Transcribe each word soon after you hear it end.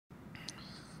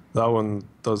That one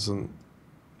doesn't.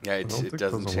 Yeah, I don't it think doesn't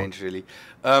doesn't work. change really.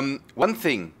 One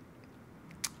thing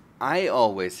I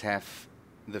always have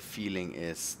the feeling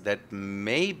is that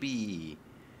maybe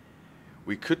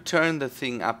we could turn the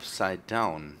thing upside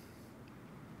down.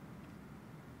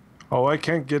 Oh, I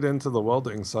can't get into the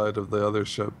welding side of the other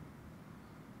ship,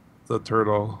 the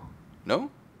turtle. No?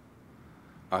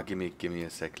 Ah, give me a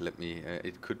sec. Let me.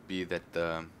 It could be that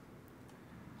that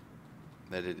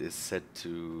it is set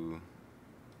to.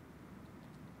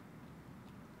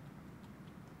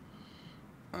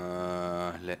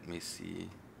 Let me see.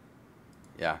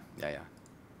 Yeah, yeah, yeah.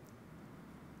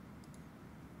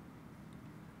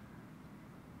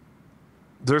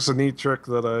 There's a neat trick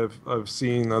that I've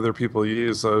seen other people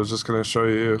use. I was just going to show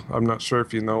you. I'm not sure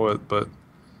if you know it, but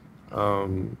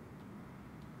um,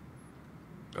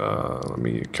 let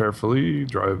me carefully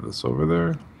drive this over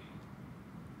there.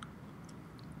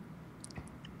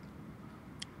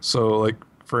 So, like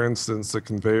for instance, the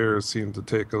conveyors seem to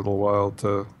take a little while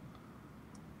to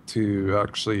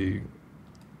actually.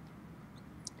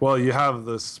 Well, you have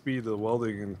the speed of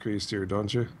welding increased here,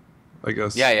 don't you? I Yeah,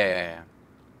 guess. yeah, yeah,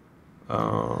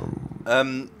 Um, yeah.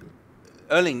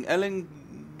 Erling,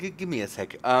 give me a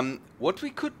sec. What we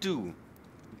could do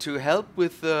to help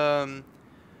with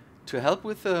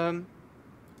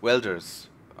welders.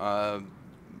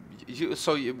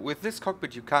 With this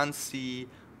cockpit, you can't see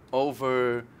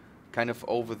over, kind of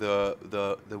over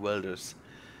the welders.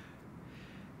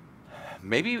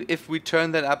 Maybe if we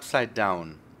turn that upside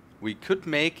down, we could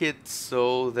make it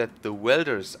so that the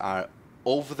welders are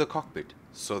over the cockpit.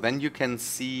 So then you can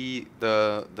see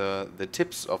the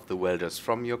tips of the welders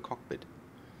from your cockpit.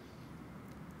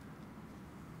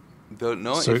 Don't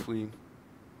know so, if we...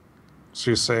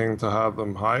 so you're saying to have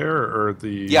them higher or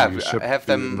Yeah, the ship have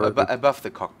be them inverted? above the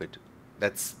cockpit.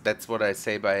 That's what I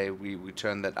say by we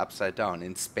turn that upside down.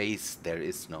 In space, there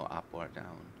is no up or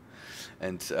down.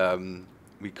 And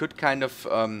we could kind of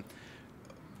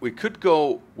we could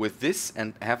go with this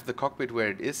and have the cockpit where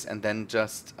it is, and then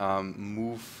just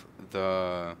move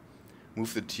the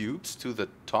tubes to the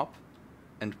top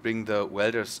and bring the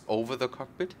welders over the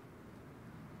cockpit.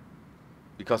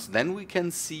 Because then we can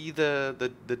see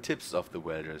the tips of the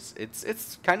welders.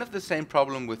 It's kind of the same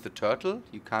problem with the turtle.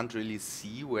 You can't really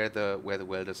see where the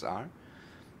welders are.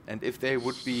 And if they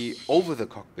would be over the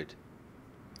cockpit,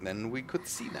 then we could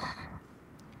see them.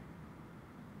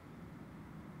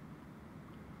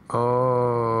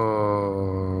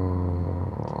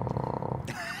 Oh.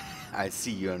 I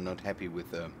see you're not happy with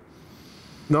them.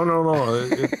 No, no, no.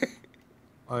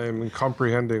 I'm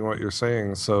comprehending what you're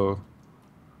saying. So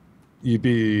you'd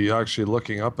be actually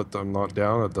looking up at them, not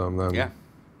down at them, Yeah, then.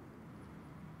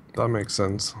 That makes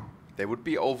sense. they would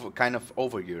be over, kind of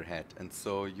over your head, and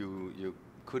so you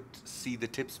could see the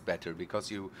tips better because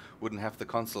you wouldn't have the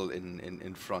console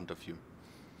in front of you.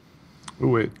 Oh,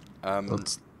 wait. Um,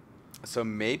 That's so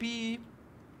maybe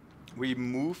we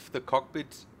move the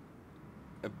cockpit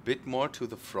a bit more to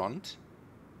the front,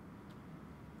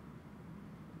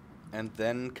 and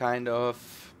then kind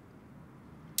of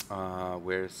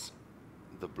where's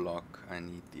the block? I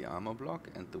need the armor block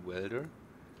and the welder.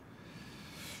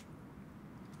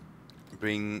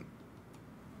 Bring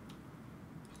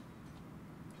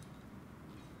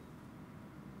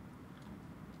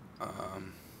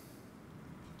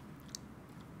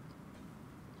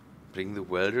bring the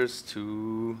welders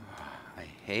to... I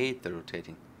hate the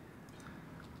rotating.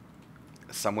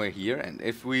 Somewhere here, and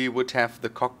if we would have the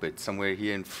cockpit somewhere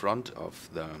here in front of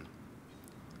the...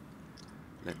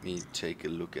 Let me take a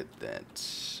look at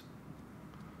that.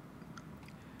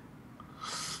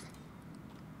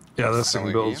 yeah, this thing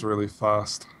Somewhere builds here. really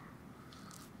fast.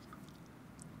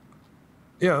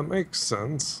 Yeah, it makes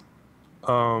sense.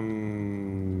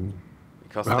 Because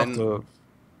We have then to.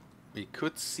 we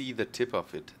could see the tip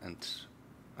of it, and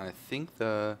I think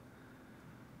the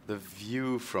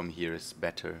view from here is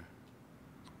better.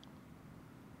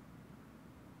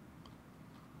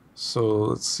 So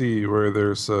let's see where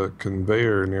there's a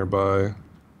conveyor nearby.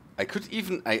 I could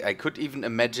even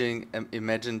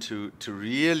imagine to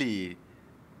really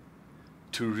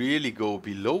go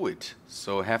below it.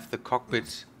 So have the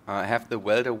cockpit, have the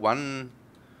welder one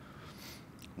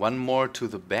more to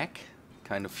the back,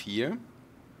 kind of here.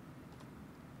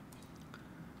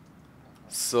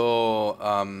 So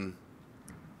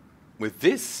with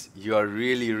this, you are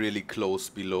really close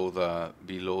below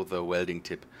the welding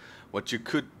tip. What you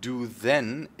could do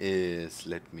then is,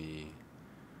 let me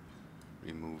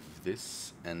remove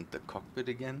this and the cockpit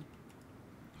again.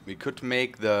 We could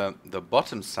make the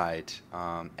bottom side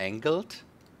angled,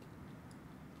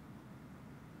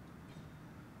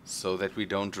 so that we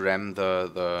don't ram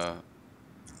the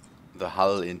the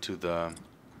hull into the.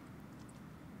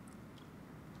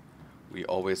 We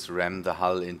always ram the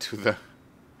hull into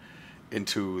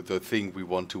the thing we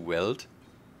want to weld.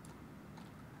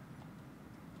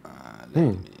 Let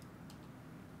me.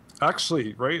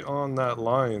 Actually, right on that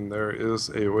line, there is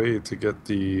a way to get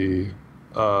the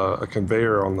a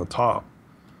conveyor on the top.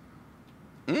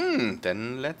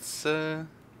 Then let's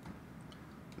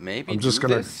maybe I'm just do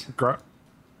gonna this.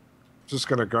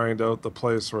 grind out the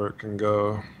place where it can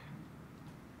go.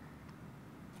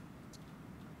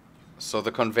 So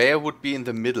the conveyor would be in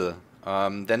the middle.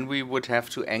 Then we would have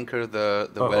to anchor the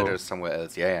welders somewhere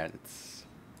else. Yeah.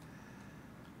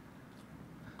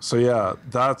 So yeah,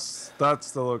 that's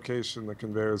the location the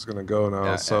conveyor is gonna go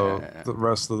now. So the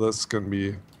rest of this can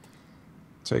be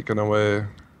taken away.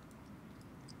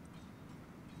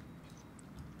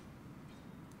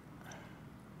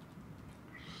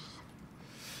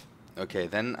 Okay,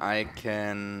 then I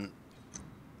can.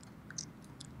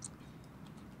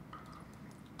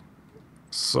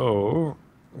 So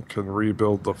I can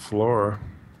rebuild the floor.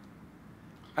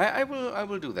 I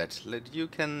will do that. You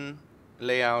can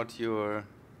lay out your.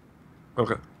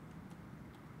 Okay.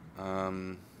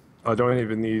 I don't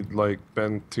even need like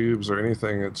bent tubes or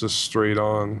anything. It's just straight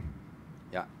on.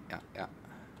 Yeah.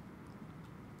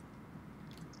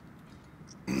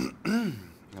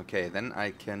 Okay, then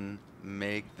I can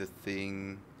make the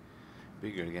thing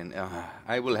bigger again.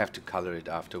 I will have to color it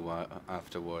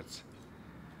afterwards.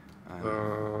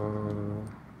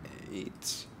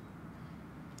 8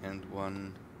 and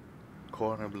 1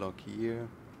 corner block here.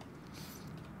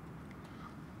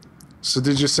 So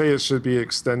did you say it should be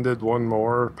extended one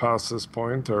more past this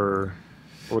point, or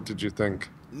what did you think?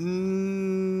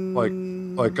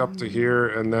 Like up to here,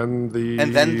 and then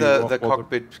the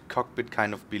cockpit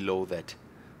kind of below that,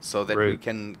 so that we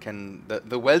can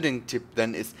the welding tip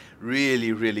then is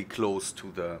really close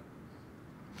to the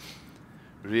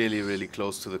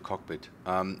cockpit.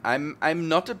 I'm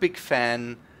not a big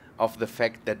fan of the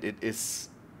fact that it is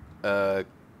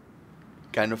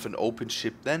kind of an open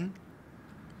ship then.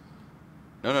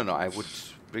 No. I would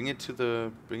bring it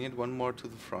one more to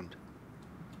the front.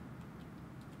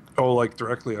 Oh, like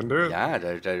directly under it? Yeah,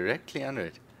 directly under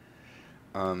it.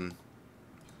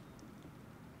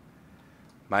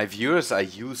 My viewers are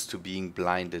used to being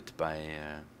blinded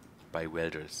by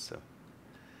welders, so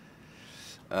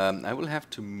I will have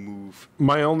to move.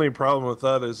 My only problem with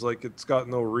that is like it's got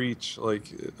no reach.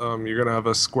 Like you're gonna have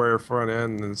a square front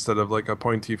end instead of like a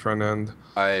pointy front end.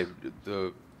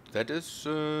 That is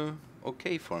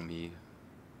okay for me.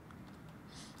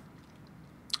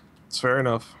 It's fair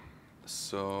enough.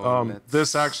 So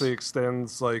this actually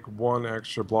extends like one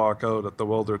extra block out at the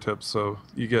welder tip, so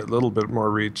you get a little bit more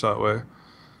reach that way.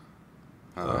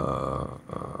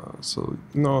 So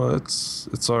no,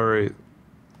 it's all right.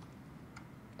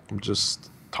 I'm just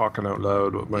talking out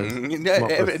loud what my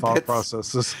thought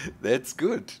process is. That's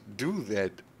good. Do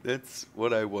that. That's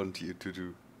what I want you to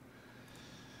do.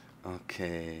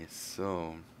 Okay,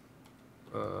 so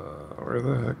where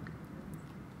the heck?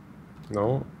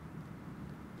 No.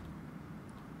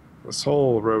 This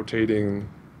whole rotating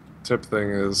tip thing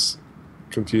is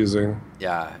confusing.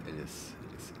 Yeah, it is.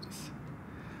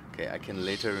 Okay, I can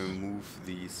later remove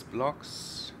these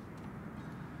blocks.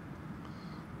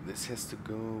 This has to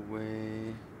go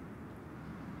away.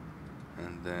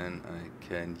 And then I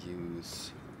can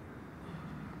use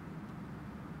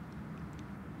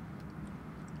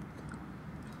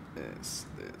this,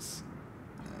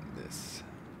 and this.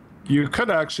 You could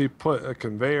actually put a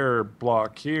conveyor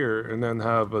block here and then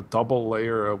have a double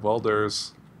layer of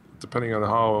welders, depending on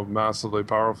how massively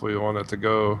powerful you want it to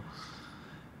go.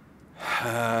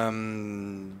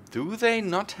 Do they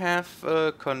not have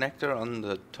a connector on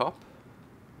the top?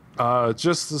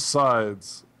 Just the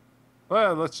sides.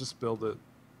 Well, let's just build it.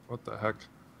 What the heck?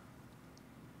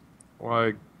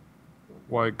 Why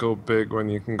go big when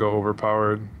you can go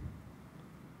overpowered?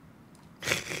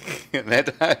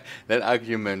 that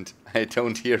argument I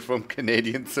don't hear from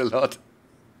Canadians a lot.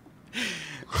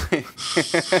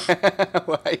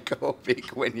 Why go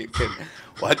big when you can?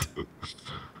 What?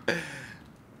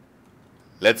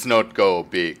 Let's not go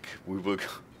big. We will go.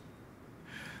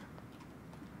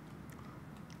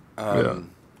 Yeah.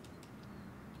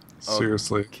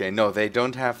 Seriously. Okay, no, they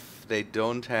don't have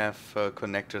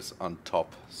connectors on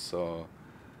top, so.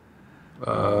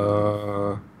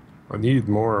 I need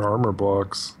more armor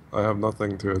blocks. I have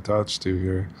nothing to attach to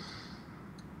here.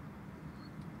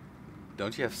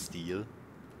 Don't you have steel?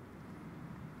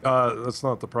 That's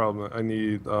not the problem. I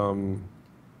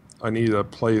need a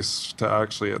place to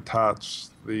actually attach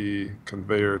the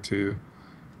conveyor to.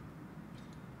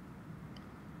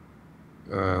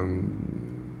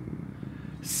 And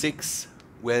 6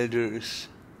 welders.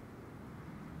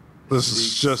 this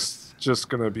is 6 just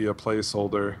gonna be a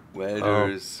placeholder.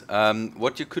 welders.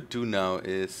 What you could do now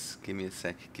is give me a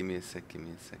sec.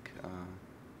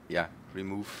 Yeah,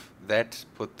 remove that.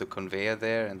 Put the conveyor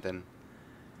there, and then.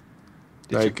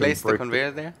 Now Did you you can place the break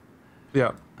conveyor there?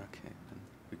 Yeah. Okay, then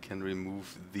we can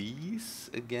remove these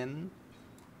again.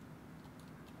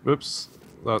 Oops,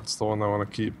 that's the one I want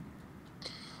to keep.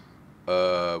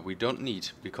 We don't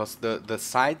need, because the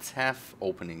sides have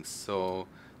openings, so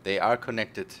they are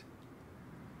connected.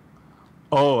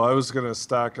 Oh, I was gonna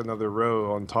stack another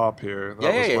row on top here.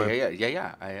 That was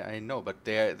Yeah. I know, but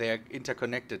they are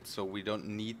interconnected, so we don't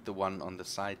need the one on the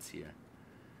sides here.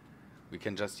 We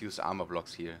can just use armor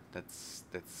blocks here. That's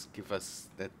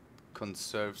that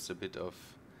conserves a bit of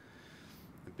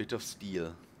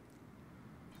steel.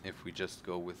 If we just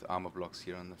go with armor blocks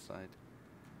here on the side.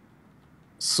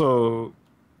 So.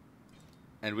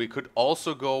 And we could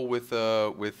also go with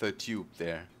a tube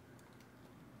there.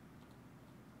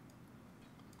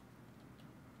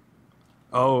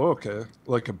 Oh, okay.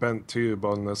 Like a bent tube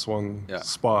on this one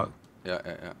spot.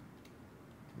 Yeah.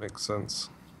 Makes sense.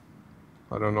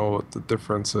 I don't know what the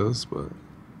difference is, but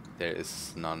there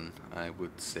is none, I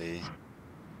would say.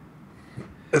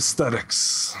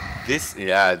 Aesthetics.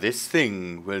 This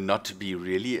thing will not be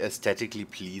really aesthetically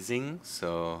pleasing,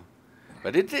 so,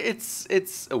 but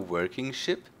it's a working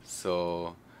ship,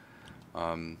 so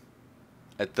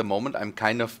at the moment I'm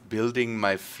kind of building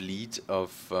my fleet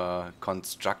of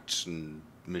construction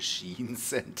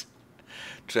machines and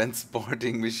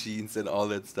transporting machines and all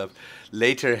that stuff.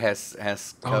 Later has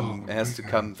to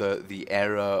come the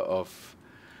era of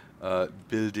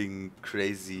building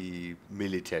crazy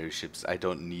military ships I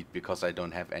don't need, because I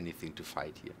don't have anything to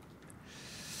fight here.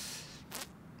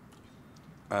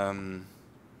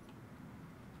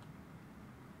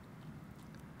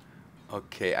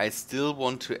 Okay, I still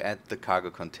want to add the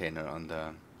cargo container on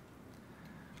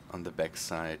the back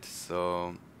side,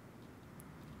 so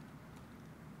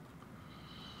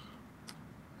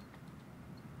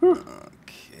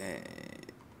okay.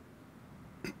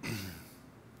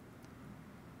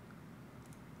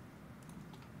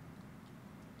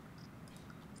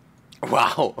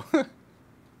 Wow.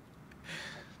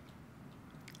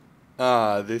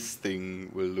 This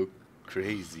thing will look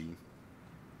crazy.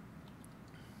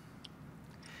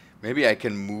 Maybe I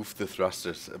can move the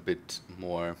thrusters a bit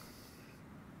more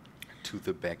to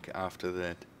the back after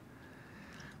that.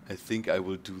 I think I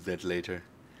will do that later.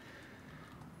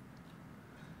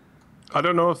 I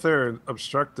don't know if they're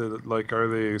obstructed. Like, are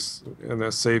they in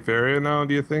a safe area now,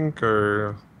 do you think?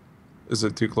 Or is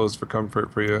it too close for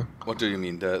comfort for you? What do you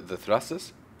mean? The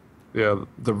thrusters? Yeah,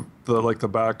 the like the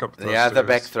backup thrusters. Yeah, the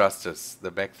back thrusters. The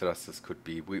back thrusters could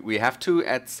be. We have to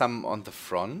add some on the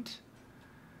front.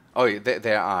 Oh, yeah,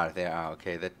 there are.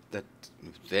 Okay, that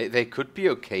they could be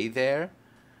okay there.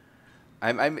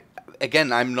 I'm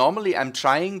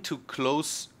trying to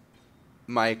close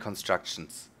my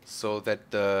constructions so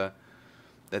that the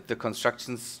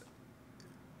constructions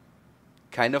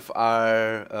kind of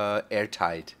are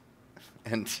airtight,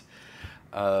 and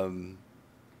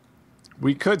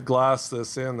we could glass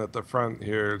this in at the front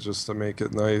here just to make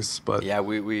it nice, but yeah,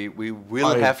 we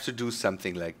will have to do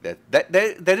something like that.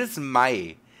 That is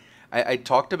my. I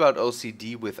talked about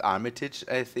OCD with Armitage,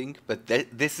 I think, but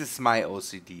this is my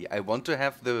OCD. I want to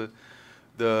have the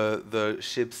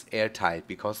ships airtight,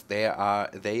 because they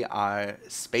are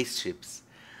spaceships,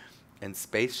 and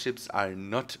spaceships are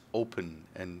not open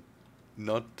and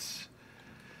not.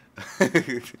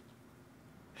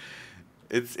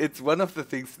 It's one of the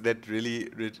things that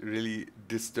really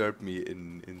disturb me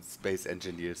in space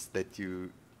engineers, that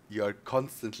you are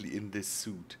constantly in this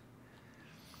suit.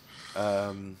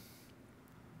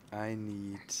 I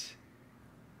need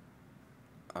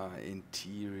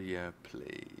interior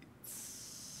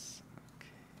plates.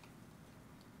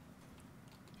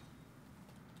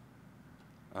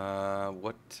 Okay.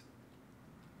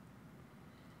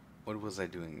 What was I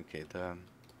doing? Okay, the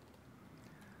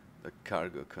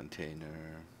cargo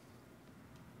container.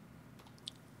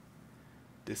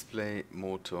 Display,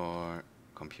 motor,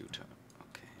 computer.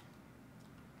 Okay.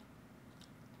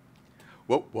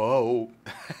 Whoa.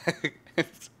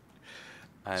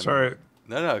 sorry.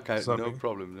 No, no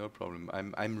problem.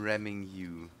 I'm ramming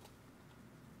you.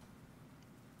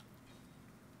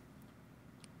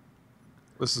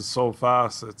 This is so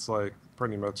fast. It's like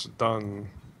pretty much done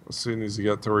as soon as you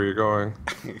get to where you're going.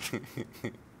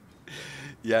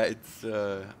 Yeah, it's.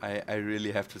 I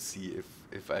really have to see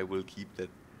if I will keep that.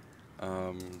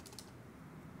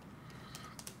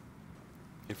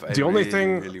 If I the only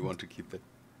thing really want to keep that.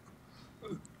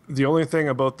 the only thing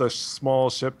about the small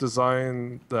ship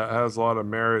design that has a lot of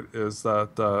merit is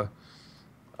that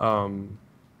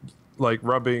like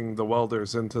rubbing the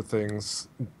welders into things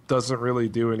doesn't really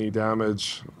do any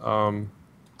damage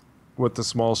with the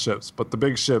small ships, but the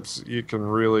big ships you can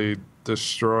really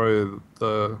destroy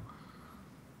the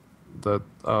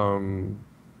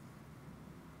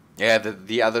Yeah,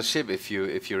 the other ship if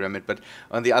you ram it. But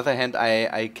on the other hand,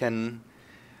 I can,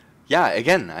 yeah,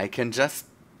 again, I can just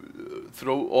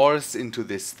throw ores into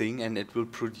this thing and it will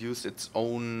produce its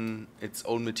own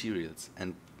materials,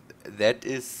 and that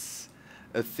is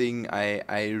a thing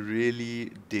I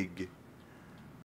really dig.